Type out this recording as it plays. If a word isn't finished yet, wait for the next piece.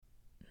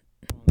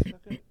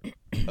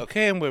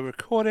Okay, and we're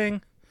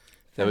recording.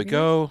 There we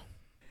go.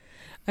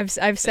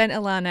 I've sent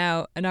Alan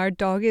out, and our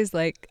dog is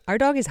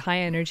high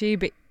energy,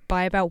 but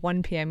by about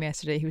 1 p.m.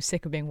 yesterday, he was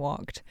sick of being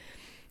walked.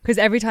 Because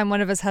every time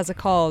one of us has a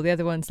call, the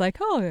other one's like,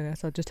 oh,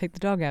 yes, I'll just take the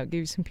dog out,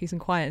 give you some peace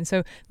and quiet. And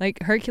so,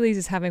 Hercules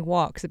is having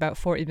walks about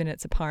 40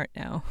 minutes apart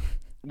now.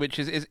 Which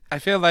is I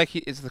feel like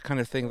it's the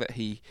kind of thing that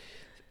he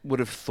would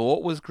have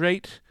thought was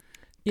great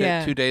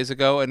 2 days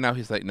ago, and now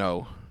he's like,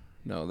 no,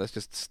 let's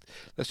just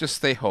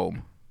stay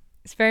home.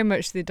 It's very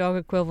much the dog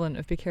equivalent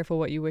of be careful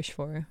what you wish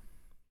for.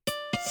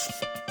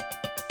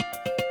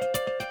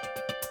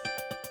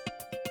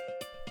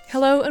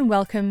 Hello and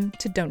welcome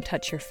to Don't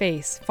Touch Your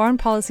Face, Foreign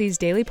Policy's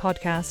daily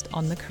podcast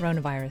on the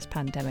coronavirus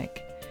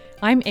pandemic.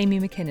 I'm Amy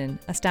McKinnon,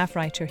 a staff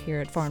writer here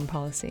at Foreign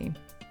Policy.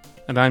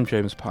 And I'm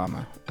James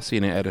Palmer, a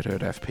senior editor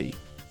at FP.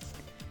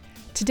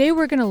 Today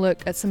we're going to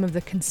look at some of the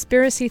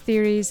conspiracy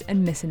theories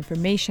and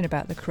misinformation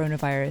about the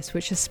coronavirus,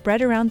 which has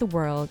spread around the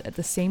world at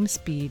the same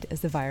speed as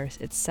the virus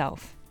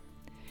itself.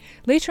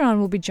 Later on,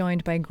 we'll be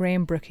joined by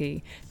Graham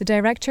Brookie, the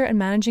director and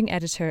managing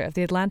editor of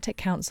the Atlantic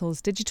Council's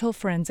Digital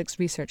Forensics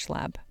Research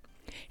Lab.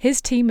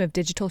 His team of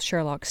digital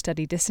Sherlock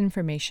study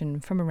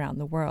disinformation from around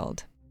the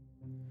world.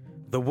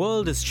 The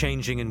world is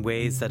changing in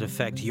ways that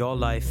affect your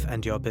life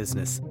and your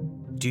business.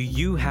 Do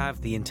you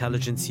have the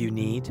intelligence you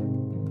need?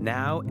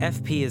 Now,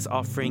 FP is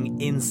offering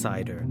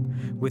Insider.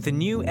 With a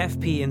new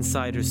FP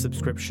Insider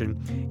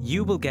subscription,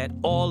 you will get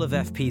all of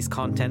FP's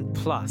content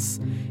plus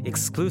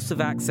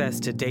exclusive access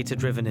to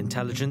data-driven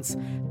intelligence,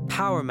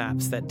 power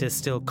maps that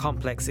distill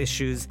complex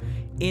issues,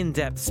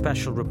 in-depth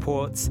special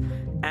reports,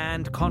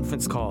 and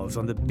conference calls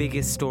on the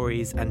biggest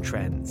stories and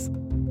trends.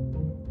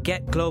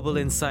 Get global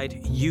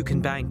insight you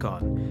can bank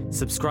on.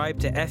 Subscribe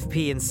to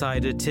FP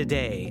Insider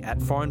today at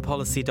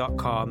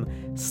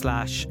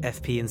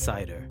foreignpolicy.com/FP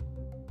Insider.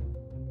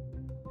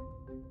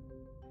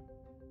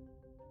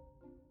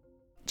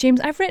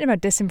 James, I've written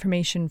about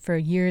disinformation for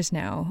years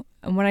now.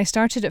 And when I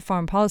started at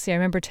Foreign Policy, I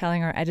remember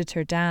telling our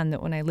editor, Dan,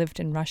 that when I lived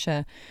in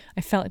Russia,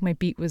 I felt like my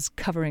beat was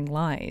covering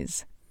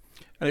lies.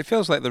 And it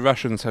feels like the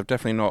Russians have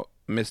definitely not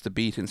missed a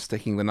beat in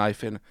sticking the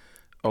knife in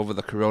over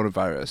the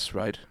coronavirus,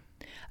 right?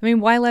 I mean,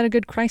 why let a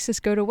good crisis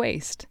go to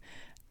waste?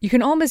 You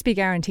can almost be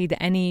guaranteed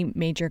that any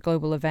major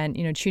global event,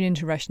 tune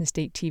into Russian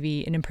state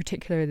TV, and in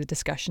particular the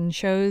discussion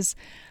shows,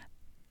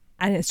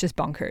 and it's just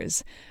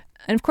bonkers.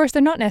 And of course,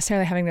 they're not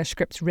necessarily having their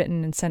scripts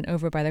written and sent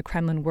over by the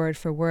Kremlin word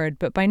for word,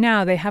 but by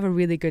now they have a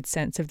really good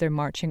sense of their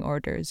marching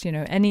orders.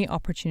 Any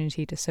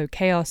opportunity to sow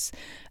chaos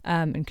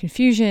and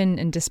confusion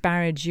and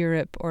disparage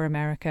Europe or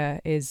America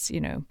is,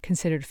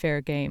 considered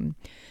fair game.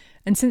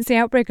 And since the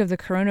outbreak of the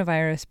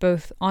coronavirus,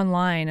 both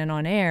online and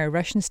on air,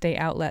 Russian state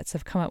outlets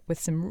have come up with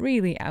some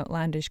really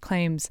outlandish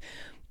claims.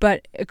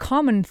 But a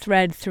common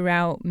thread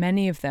throughout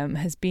many of them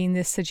has been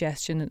this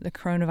suggestion that the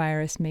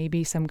coronavirus may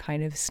be some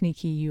kind of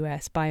sneaky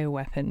US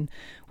bioweapon,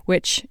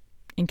 which,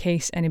 in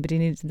case anybody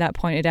needed that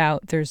pointed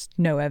out, there's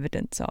no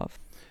evidence of.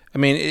 I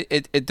mean,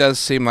 it does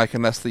seem like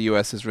unless the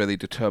US is really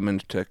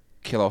determined to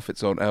kill off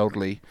its own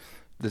elderly,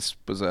 this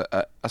was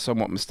a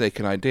somewhat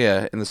mistaken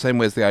idea, in the same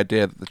way as the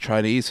idea that the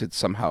Chinese had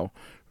somehow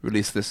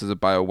released this as a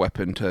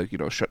bioweapon to,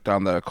 shut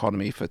down their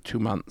economy for 2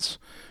 months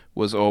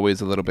was always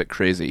a little bit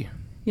crazy.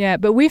 Yeah,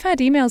 but we've had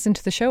emails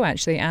into the show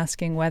actually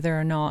asking whether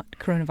or not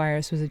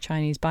coronavirus was a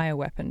Chinese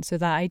bioweapon. So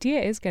that idea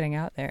is getting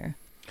out there.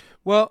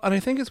 Well, and I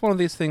think it's one of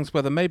these things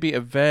where there may be a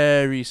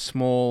very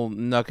small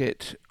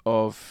nugget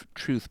of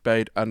truth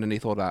buried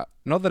underneath all that.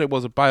 Not that it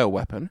was a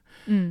bioweapon,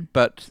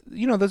 but,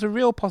 there's a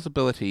real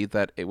possibility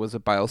that it was a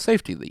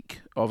biosafety leak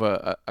of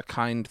a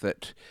kind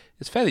that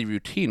is fairly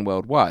routine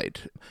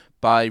worldwide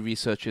by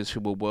researchers who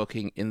were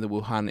working in the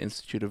Wuhan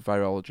Institute of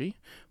Virology,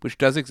 which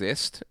does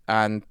exist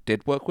and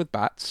did work with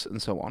bats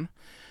and so on.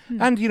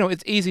 And,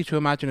 it's easy to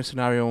imagine a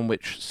scenario in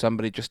which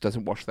somebody just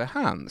doesn't wash their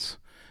hands.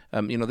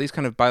 These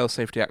kind of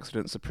biosafety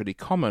accidents are pretty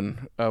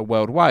common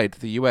worldwide.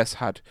 The US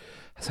has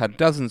had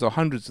dozens or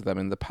hundreds of them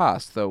in the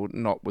past, though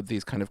not with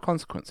these kind of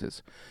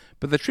consequences.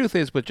 But the truth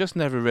is, we'll just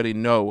never really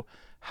know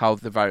how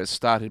the virus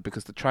started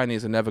because the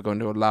Chinese are never going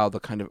to allow the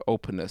kind of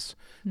openness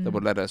that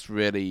would let us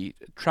really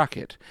track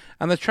it.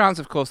 And the chance,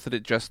 of course, that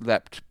it just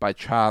leapt by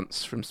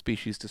chance from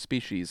species to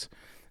species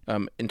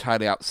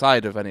entirely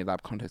outside of any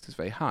lab context is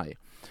very high.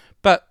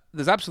 But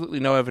there's absolutely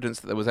no evidence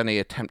that there was any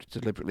attempt to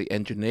deliberately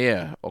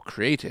engineer or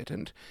create it.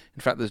 And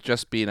in fact, there's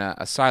just been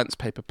a science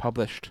paper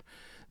published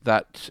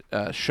that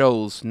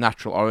shows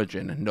natural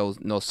origin and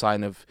no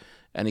sign of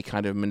any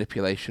kind of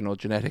manipulation or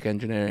genetic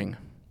engineering.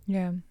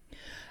 Yeah.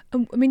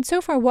 I mean,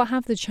 so far, what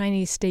have the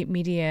Chinese state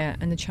media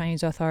and the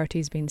Chinese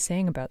authorities been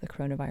saying about the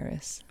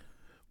coronavirus?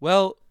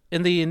 Well,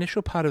 in the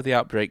initial part of the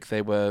outbreak,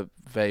 they were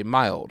very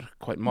mild,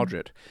 quite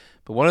moderate.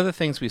 But one of the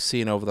things we've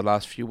seen over the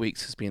last few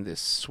weeks has been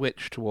this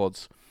switch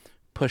towards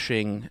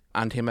pushing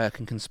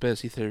anti-American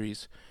conspiracy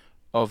theories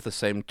of the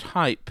same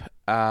type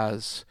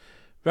as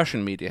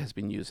Russian media has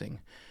been using.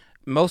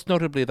 Most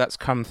notably, that's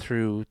come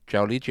through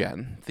Zhao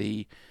Lijian,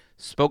 the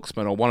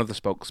spokesman or one of the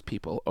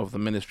spokespeople of the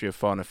Ministry of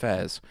Foreign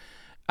Affairs.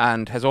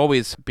 and has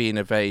always been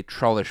a very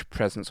trollish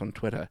presence on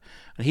Twitter.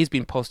 And he's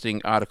been posting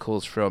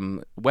articles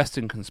from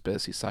Western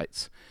conspiracy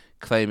sites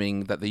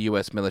claiming that the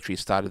US military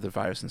started the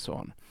virus and so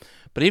on.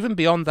 But even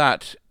beyond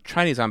that,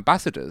 Chinese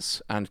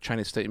ambassadors and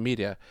Chinese state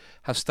media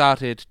have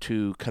started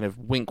to kind of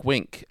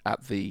wink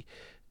at the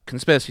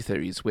conspiracy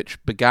theories,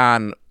 which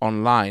began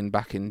online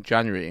back in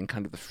January in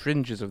kind of the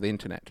fringes of the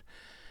internet.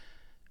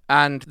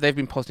 And they've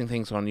been posting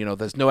things on,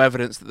 there's no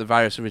evidence that the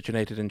virus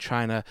originated in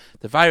China.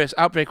 The virus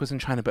outbreak was in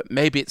China, but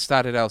maybe it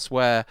started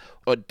elsewhere,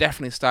 or it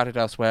definitely started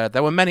elsewhere.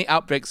 There were many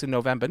outbreaks in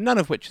November, none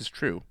of which is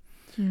true.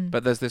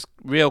 But there's this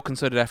real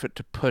concerted effort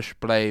to push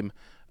blame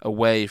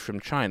away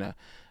from China.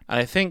 And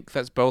I think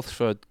that's both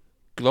for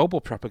global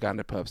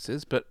propaganda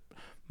purposes, but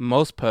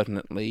most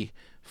pertinently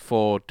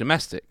for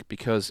domestic,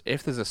 because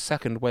if there's a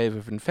second wave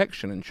of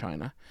infection in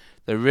China,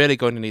 they're really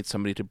going to need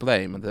somebody to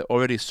blame, and they're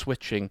already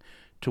switching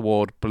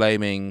toward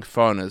blaming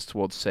foreigners,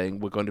 towards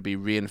saying we're going to be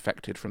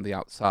reinfected from the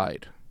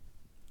outside.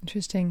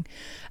 Interesting.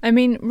 I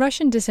mean,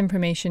 Russian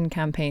disinformation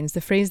campaigns,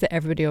 the phrase that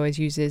everybody always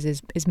uses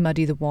is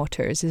muddy the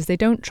waters, is they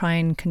don't try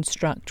and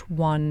construct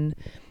one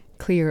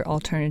clear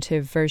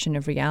alternative version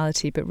of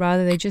reality, but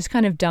rather they just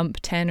kind of dump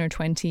 10 or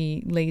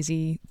 20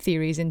 lazy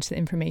theories into the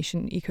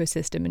information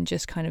ecosystem and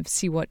just kind of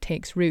see what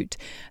takes root.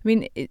 I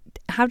mean,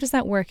 how does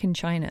that work in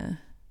China?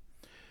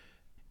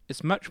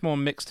 It's much more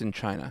mixed in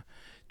China.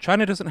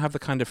 China doesn't have the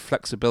kind of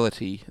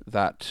flexibility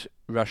that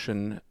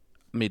Russian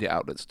media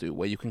outlets do,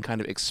 where you can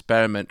kind of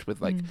experiment with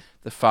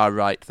the far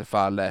right, the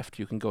far left.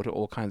 You can go to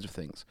all kinds of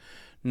things.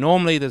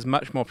 Normally, there's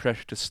much more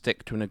pressure to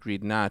stick to an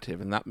agreed narrative,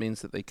 and that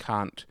means that they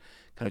can't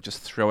kind of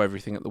just throw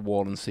everything at the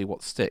wall and see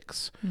what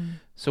sticks.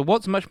 So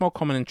what's much more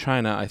common in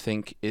China, I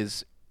think,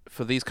 is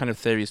for these kind of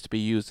theories to be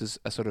used as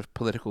a sort of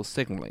political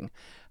signaling.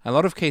 In a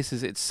lot of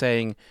cases, it's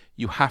saying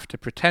you have to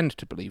pretend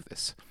to believe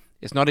this.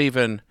 It's not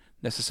even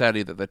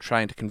necessarily that they're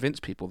trying to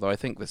convince people, though I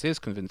think this is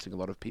convincing a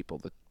lot of people.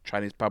 The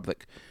Chinese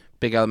public,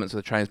 big elements of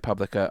the Chinese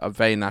public are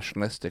very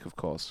nationalistic, of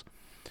course.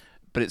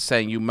 But it's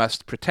saying you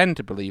must pretend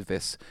to believe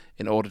this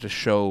in order to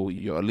show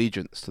your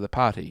allegiance to the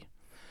party.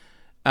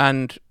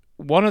 And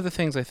one of the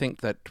things I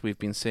think that we've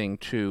been seeing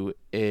too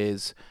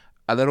is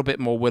a little bit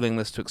more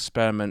willingness to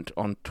experiment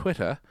on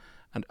Twitter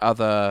and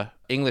other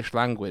English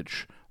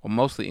language, or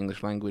mostly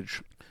English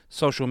language,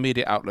 social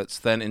media outlets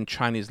than in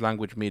Chinese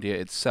language media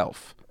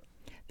itself.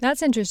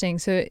 That's interesting.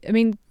 So, I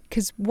mean,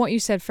 because what you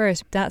said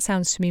first, that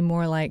sounds to me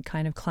more like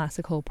kind of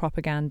classical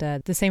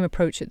propaganda, the same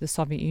approach that the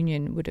Soviet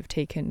Union would have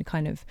taken,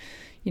 kind of,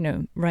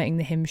 writing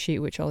the hymn sheet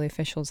which all the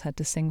officials had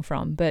to sing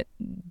from. But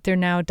they're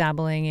now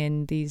dabbling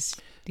in these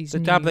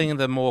They're dabbling in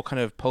the more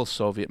kind of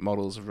post-Soviet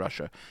models of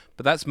Russia.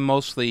 But that's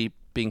mostly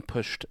being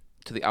pushed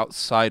to the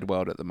outside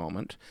world at the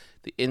moment.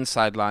 The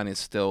inside line is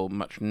still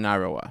much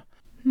narrower.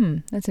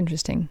 That's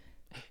interesting.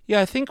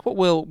 Yeah, I think what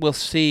we'll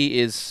see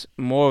is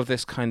more of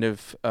this kind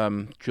of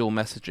dual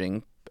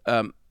messaging.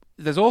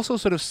 There's also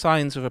sort of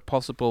signs of a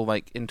possible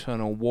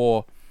internal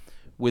war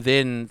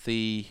within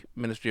the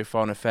Ministry of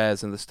Foreign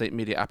Affairs and the state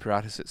media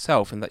apparatus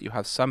itself, in that you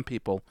have some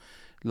people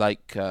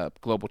like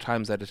Global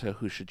Times editor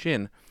Hu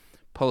Shijin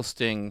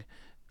posting,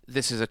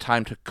 this is a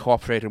time to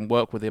cooperate and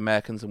work with the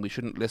Americans and we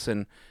shouldn't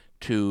listen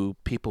to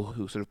people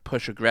who sort of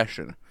push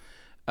aggression.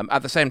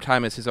 At the same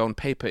time as his own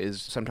paper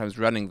is sometimes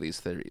running these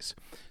theories.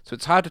 So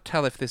it's hard to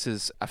tell if this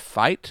is a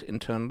fight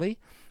internally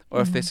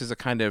or if this is a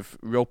kind of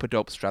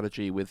rope-a-dope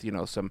strategy with,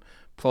 some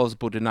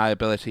plausible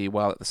deniability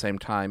while at the same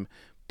time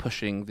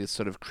pushing this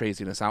sort of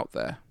craziness out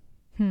there.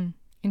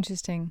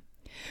 Interesting.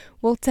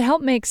 Well, to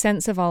help make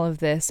sense of all of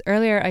this,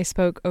 earlier I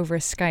spoke over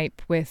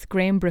Skype with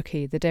Graham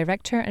Brookie, the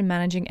director and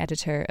managing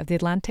editor of the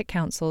Atlantic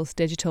Council's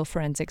Digital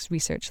Forensics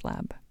Research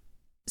Lab.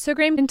 So,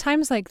 Graham, in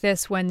times like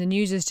this, when the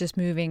news is just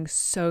moving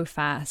so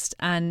fast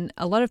and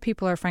a lot of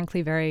people are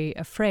frankly very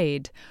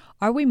afraid,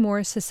 are we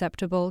more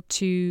susceptible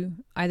to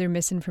either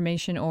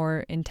misinformation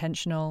or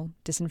intentional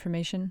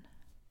disinformation?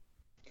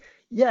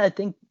 Yeah, I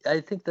think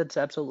that's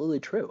absolutely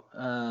true.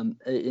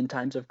 In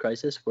times of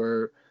crisis,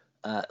 we're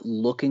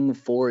looking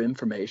for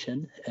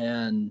information,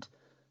 and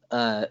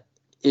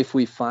if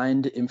we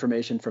find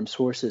information from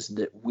sources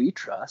that we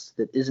trust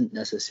that isn't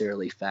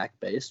necessarily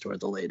fact-based or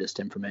the latest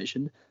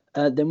information,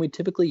 then we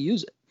typically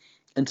use it.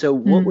 And so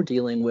what we're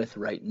dealing with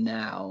right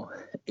now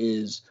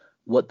is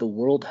what the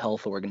World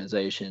Health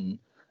Organization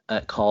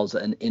calls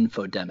an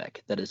infodemic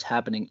that is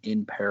happening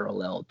in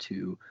parallel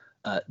to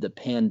the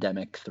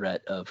pandemic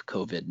threat of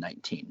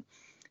COVID-19.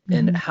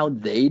 And how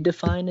they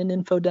define an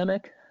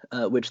infodemic,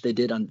 which they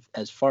did on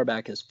as far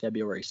back as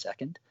February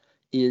 2nd,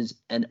 is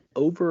an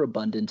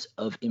overabundance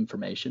of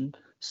information,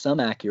 some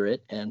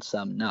accurate and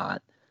some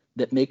not,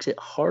 that makes it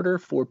harder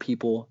for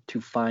people to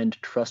find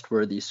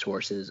trustworthy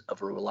sources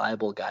of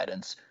reliable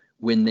guidance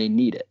when they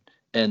need it.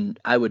 And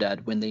I would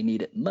add, when they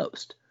need it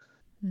most.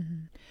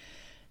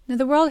 Now,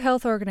 the World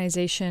Health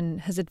Organization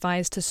has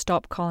advised to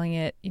stop calling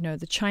it,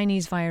 the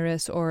Chinese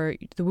virus or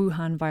the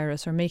Wuhan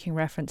virus, or making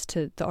reference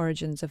to the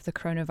origins of the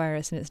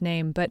coronavirus in its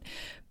name. But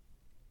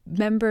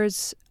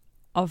members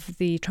of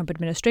the Trump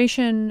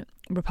administration,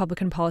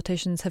 Republican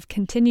politicians, have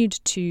continued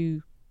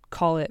to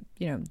call it,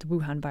 the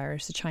Wuhan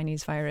virus, the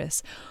Chinese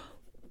virus.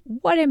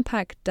 What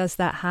impact does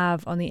that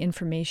have on the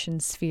information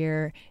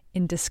sphere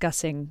in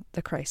discussing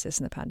the crisis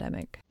and the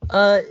pandemic?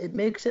 It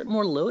makes it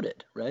more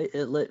loaded, right?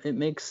 It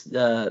makes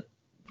the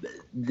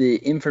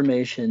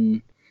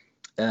information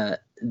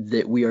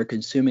that we are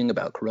consuming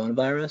about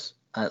coronavirus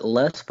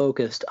less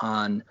focused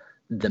on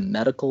the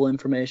medical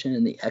information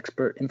and the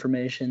expert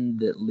information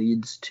that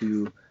leads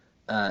to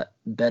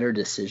better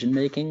decision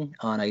making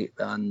on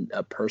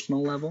a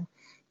personal level,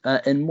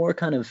 and more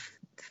kind of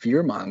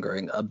fear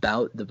mongering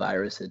about the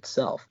virus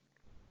itself.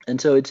 And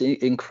so it's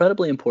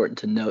incredibly important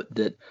to note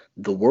that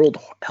the World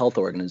Health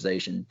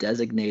Organization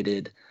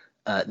designated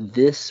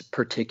this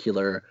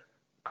particular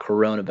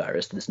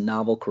coronavirus, this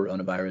novel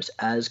coronavirus,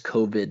 as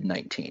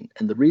COVID-19.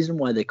 And the reason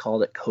why they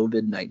called it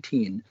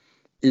COVID-19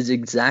 is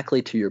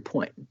exactly to your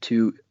point,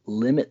 to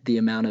limit the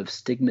amount of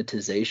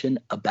stigmatization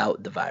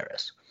about the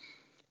virus.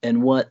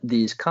 And what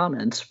these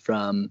comments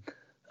from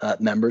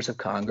members of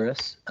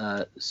Congress,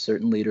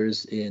 certain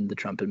leaders in the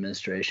Trump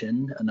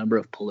administration, a number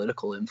of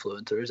political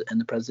influencers, and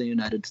the President of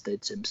the United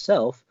States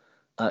himself,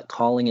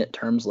 calling it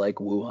terms like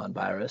Wuhan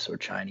virus or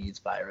Chinese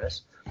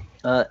virus,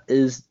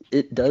 is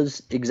it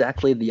does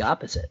exactly the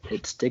opposite.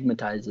 It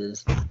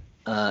stigmatizes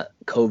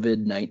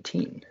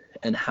COVID-19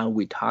 and how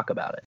we talk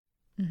about it.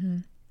 Mm-hmm.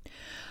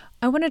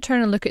 I want to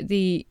turn and look at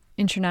the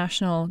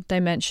international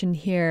dimension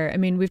here. I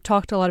mean, we've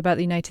talked a lot about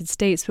the United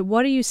States, but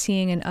what are you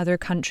seeing in other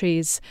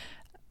countries?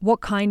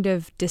 What kind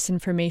of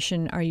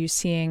disinformation are you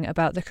seeing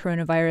about the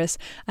coronavirus?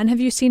 And have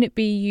you seen it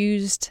be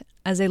used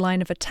as a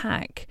line of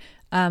attack,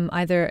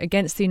 either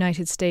against the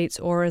United States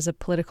or as a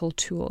political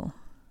tool?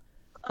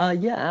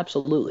 Yeah,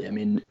 absolutely. I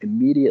mean,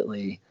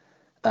 immediately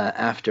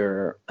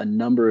after a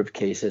number of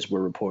cases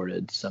were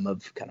reported, some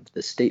of kind of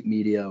the state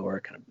media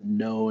or kind of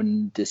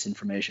known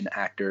disinformation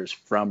actors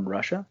from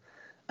Russia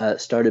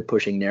started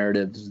pushing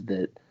narratives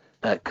that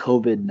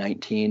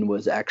COVID-19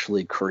 was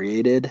actually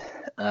created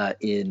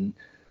in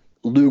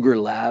Luger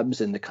Labs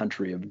in the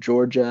country of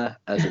Georgia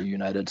as a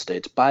United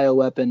States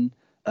bioweapon.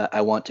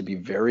 I want to be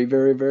very,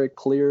 very, very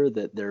clear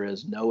that there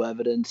is no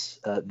evidence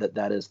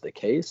that is the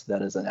case.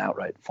 That is an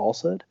outright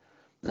falsehood.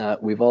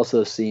 We've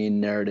also seen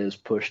narratives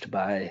pushed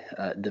by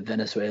the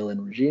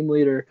Venezuelan regime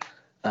leader,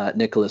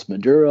 Nicolas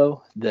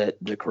Maduro, that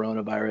the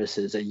coronavirus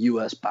is a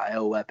U.S.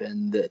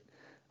 bioweapon that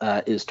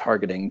is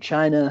targeting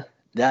China.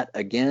 That,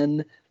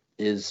 again,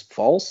 is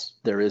false.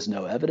 There is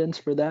no evidence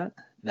for that.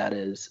 That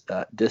is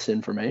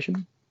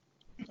disinformation.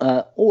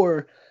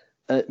 Or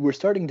we're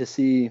starting to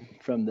see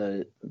from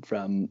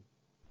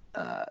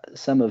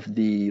some of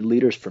the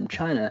leaders from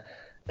China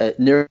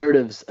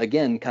narratives,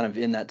 again, kind of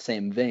in that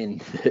same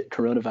vein, that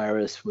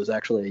coronavirus was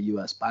actually a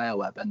U.S.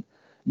 bioweapon.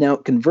 Now,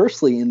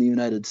 conversely, in the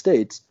United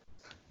States,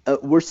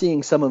 we're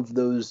seeing some of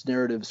those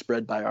narratives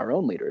spread by our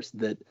own leaders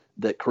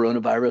that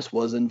coronavirus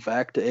was, in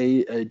fact,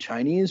 a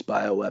Chinese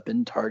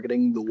bioweapon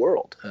targeting the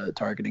world,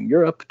 targeting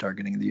Europe,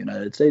 targeting the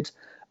United States.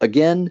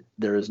 Again,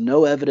 there is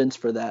no evidence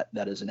for that.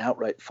 That is an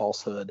outright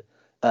falsehood.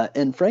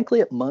 And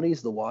frankly, it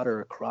muddies the water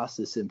across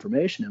this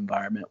information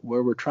environment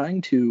where we're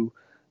trying to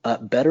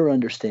better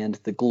understand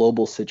the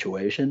global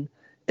situation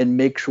and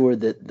make sure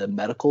that the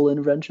medical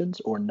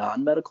interventions or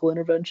non-medical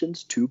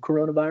interventions to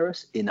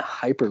coronavirus in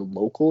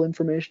hyper-local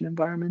information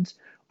environments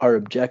are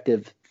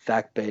objective,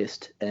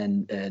 fact-based,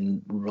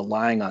 and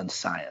relying on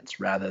science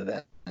rather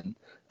than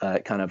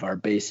kind of our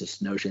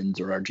basest notions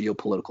or our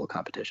geopolitical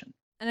competition.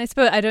 And I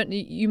suppose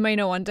you may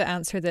not want to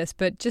answer this,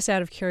 but just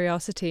out of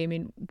curiosity, I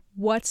mean,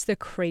 what's the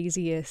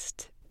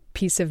craziest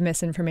piece of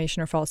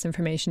misinformation or false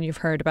information you've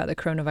heard about the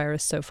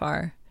coronavirus so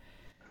far?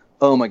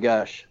 Oh my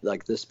gosh,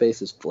 like this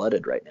space is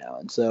flooded right now.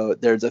 And so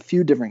there's a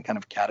few different kind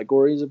of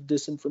categories of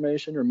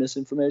disinformation or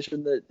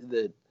misinformation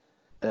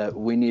that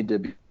we need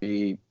to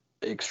be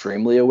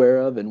extremely aware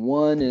of. And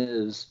one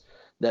is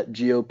that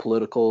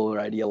geopolitical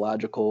or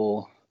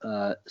ideological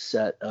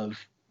set of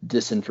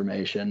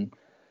disinformation.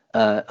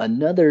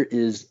 Another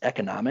is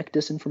economic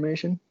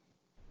disinformation.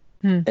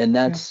 And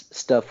that's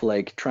stuff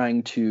like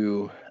trying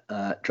to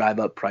drive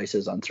up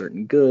prices on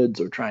certain goods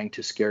or trying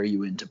to scare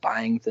you into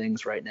buying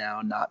things right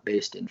now, not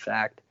based in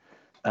fact.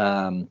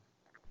 And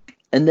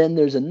then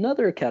there's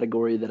another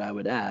category that I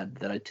would add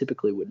that I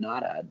typically would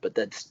not add, but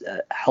that's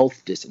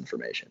health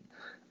disinformation.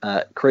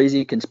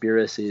 Crazy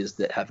conspiracies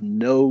that have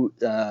no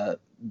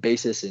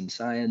basis in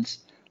science,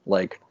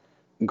 like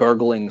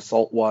gargling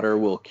salt water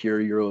will cure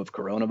you of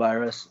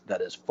coronavirus.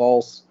 That is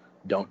false.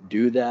 Don't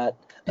do that.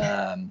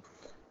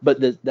 But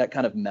that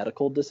kind of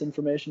medical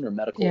disinformation or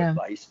medical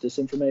advice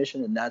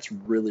disinformation, and that's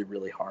really,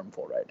 really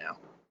harmful right now.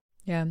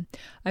 Yeah.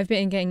 I've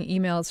been getting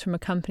emails from a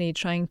company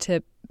trying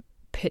to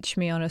pitch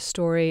me on a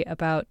story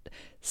about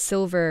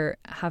silver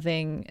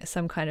having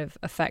some kind of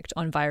effect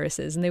on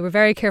viruses. And they were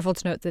very careful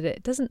to note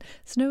that there's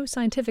no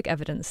scientific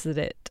evidence that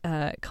it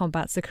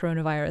combats the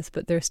coronavirus,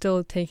 but they're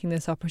still taking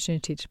this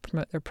opportunity to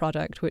promote their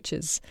product, which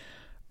is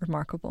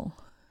remarkable.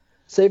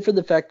 Save for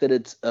the fact that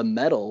it's a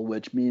metal,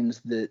 which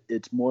means that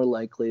it's more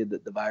likely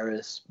that the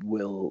virus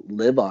will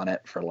live on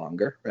it for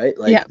longer, right?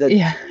 Like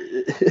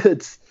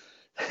it's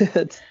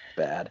It's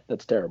bad.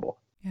 That's terrible.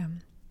 Yeah.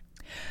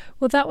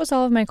 Well, that was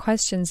all of my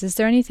questions. Is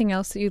there anything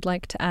else that you'd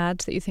like to add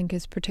that you think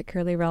is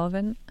particularly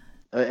relevant?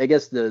 I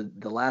guess the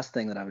last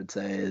thing that I would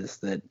say is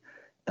that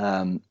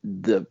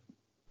the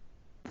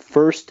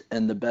first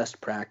and the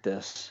best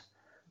practice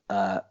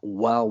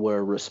while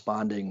we're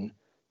responding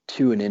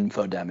to an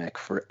infodemic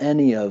for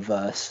any of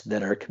us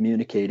that are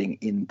communicating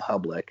in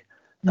public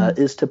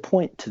is to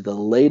point to the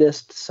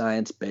latest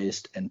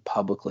science-based and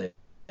publicly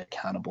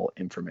accountable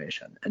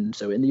information. And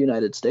so in the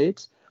United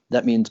States,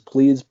 that means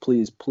please,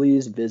 please,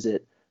 please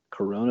visit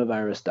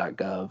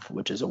coronavirus.gov,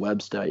 which is a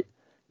website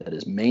that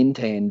is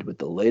maintained with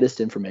the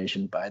latest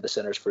information by the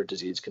Centers for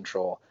Disease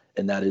Control,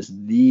 and that is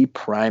the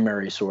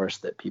primary source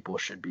that people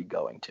should be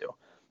going to.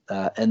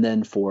 And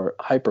then for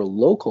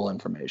hyper-local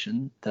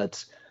information,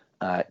 that's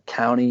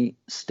county,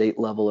 state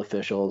level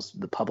officials,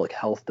 the public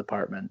health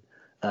department,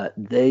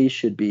 they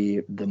should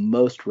be the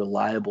most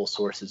reliable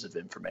sources of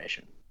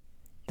information.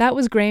 That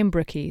was Graham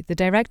Brookie, the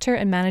director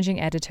and managing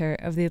editor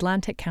of the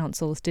Atlantic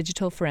Council's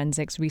Digital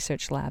Forensics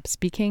Research Lab,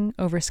 speaking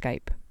over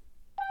Skype.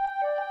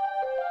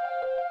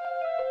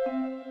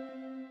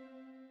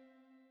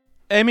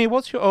 Amy,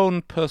 what's your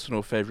own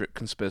personal favourite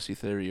conspiracy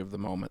theory of the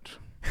moment?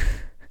 I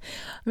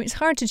mean, it's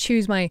hard to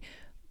choose my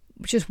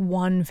just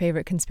one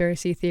favourite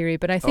conspiracy theory,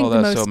 but I think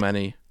there's so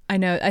many. I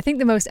know. I think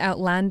the most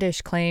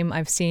outlandish claim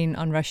I've seen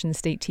on Russian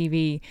state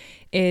TV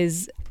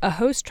is a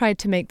host tried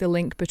to make the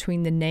link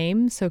between the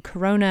name, so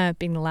corona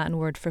being the Latin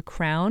word for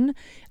crown,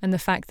 and the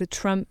fact that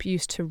Trump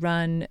used to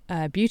run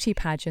beauty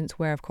pageants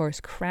where, of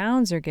course,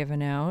 crowns are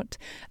given out,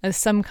 as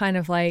some kind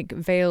of like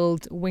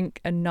veiled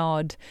wink and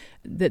nod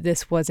that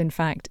this was, in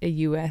fact, a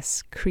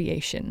US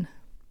creation.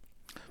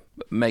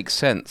 Makes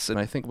sense, and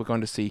I think we're going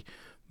to see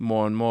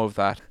more and more of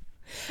that.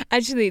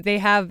 Actually,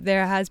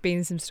 there has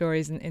been some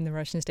stories in the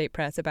Russian state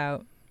press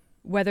about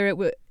whether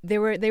they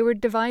were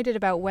divided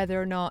about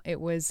whether or not it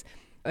was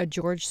a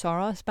George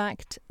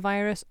Soros-backed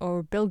virus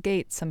or Bill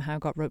Gates somehow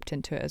got roped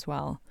into it as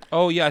well.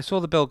 Oh yeah, I saw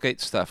the Bill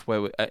Gates stuff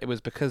where it was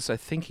because I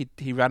think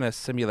he ran a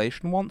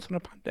simulation once on a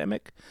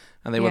pandemic,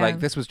 and they were like,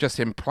 this was just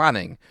him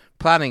planning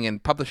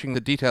and publishing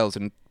the details.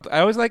 And I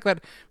always like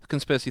that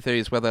conspiracy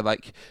theories where they're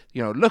like,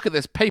 look at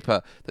this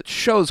paper that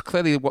shows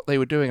clearly what they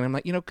were doing. And I'm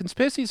like,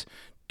 conspiracies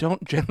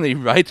don't generally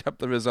write up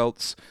the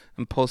results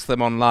and post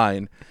them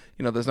online.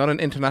 There's not an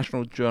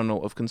international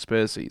journal of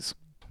conspiracies.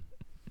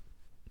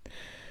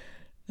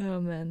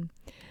 Oh, man.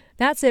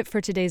 That's it for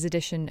today's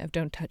edition of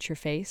Don't Touch Your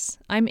Face.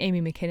 I'm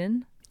Amy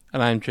McKinnon.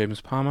 And I'm James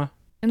Palmer.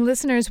 And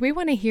listeners, we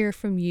want to hear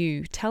from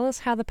you. Tell us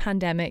how the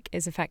pandemic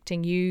is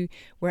affecting you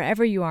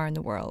wherever you are in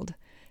the world.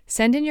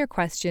 Send in your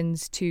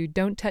questions to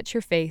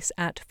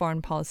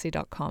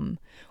don'ttouchyourface@foreignpolicy.com,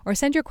 or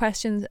send your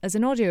questions as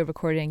an audio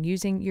recording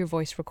using your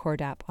voice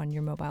record app on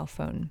your mobile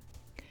phone.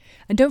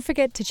 And don't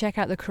forget to check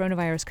out the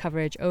coronavirus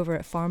coverage over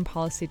at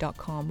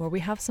foreignpolicy.com, where we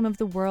have some of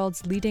the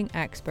world's leading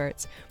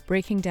experts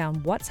breaking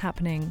down what's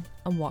happening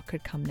and what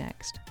could come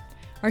next.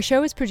 Our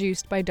show is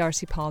produced by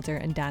Darcy Palder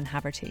and Dan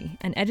Haverty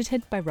and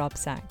edited by Rob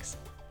Sachs.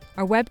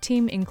 Our web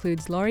team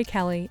includes Laurie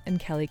Kelly and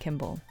Kelly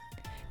Kimball.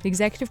 The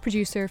executive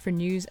producer for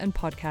news and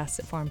podcasts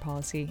at Foreign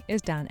Policy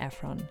is Dan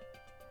Efron.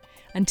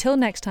 Until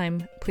next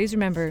time, please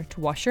remember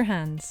to wash your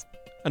hands.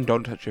 And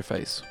don't touch your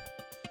face.